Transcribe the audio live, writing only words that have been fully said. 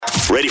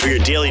Ready for your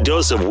daily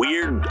dose of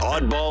weird,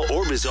 oddball,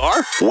 or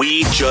bizarre?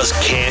 We just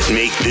can't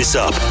make this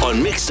up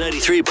on Mix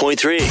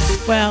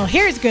 93.3. Well,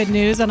 here's good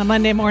news on a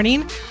Monday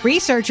morning.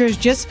 Researchers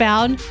just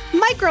found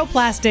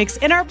microplastics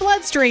in our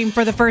bloodstream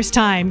for the first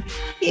time.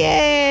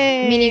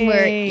 Yay! Meaning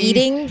we're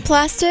eating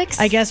plastics?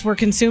 I guess we're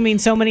consuming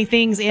so many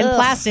things in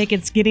plastic,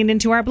 it's getting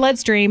into our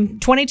bloodstream.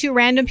 22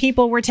 random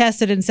people were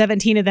tested and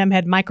 17 of them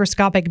had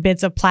microscopic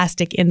bits of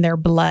plastic in their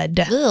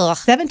blood. Ugh.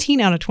 17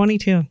 out of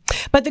 22.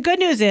 But the good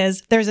news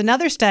is there's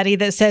another study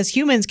that says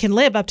humans can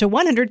live up to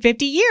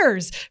 150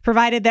 years,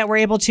 provided that we're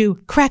able to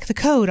crack the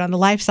code on the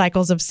life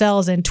cycles of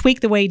cells and tweak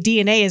the way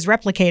DNA is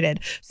replicated.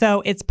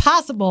 So it's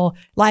possible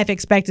life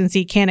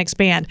expectancy can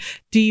expand.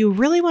 Do you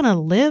really want to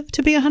live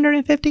to be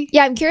 150?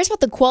 Yeah, I'm curious about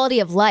the quality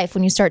of life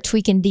when you start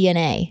tweaking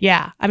DNA.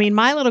 Yeah. I mean,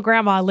 my little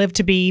grandma lived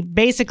to be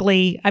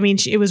basically,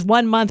 it was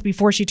 1 month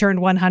before she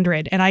turned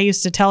 100. And I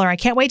used to tell her, I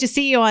can't wait to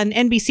see you on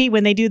NBC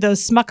when they do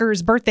those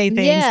Smucker's birthday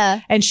things. Yeah.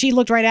 And she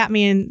looked right at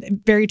me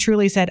and very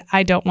truly said,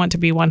 I don't want to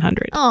be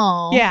 100.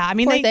 Oh, yeah. I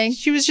mean,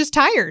 she was just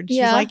tired. She's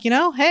like,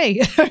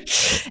 hey.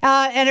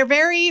 And a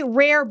very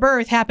rare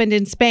birth happened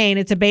in Spain.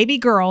 It's a baby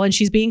girl and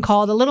she's being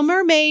called a little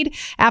mermaid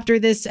after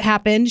this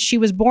happened. She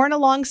was born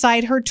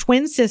alongside her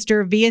twin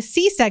sister via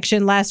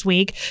C-section last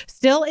week,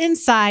 still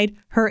inside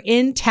her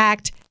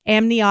intact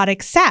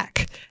amniotic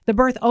sac. The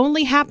birth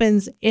only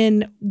happens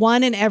in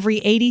 1 in every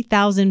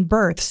 80,000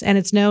 births, and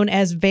it's known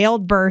as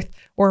veiled birth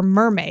or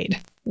mermaid.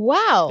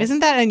 Wow. Isn't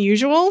that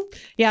unusual?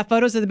 Yeah,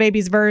 photos of the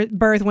baby's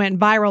birth went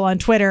viral on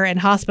Twitter, and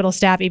hospital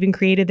staff even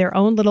created their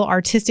own little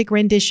artistic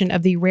rendition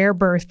of the rare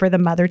birth for the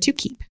mother to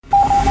keep.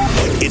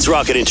 It's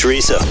Rocket and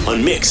Teresa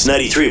on Mix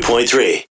 93.3.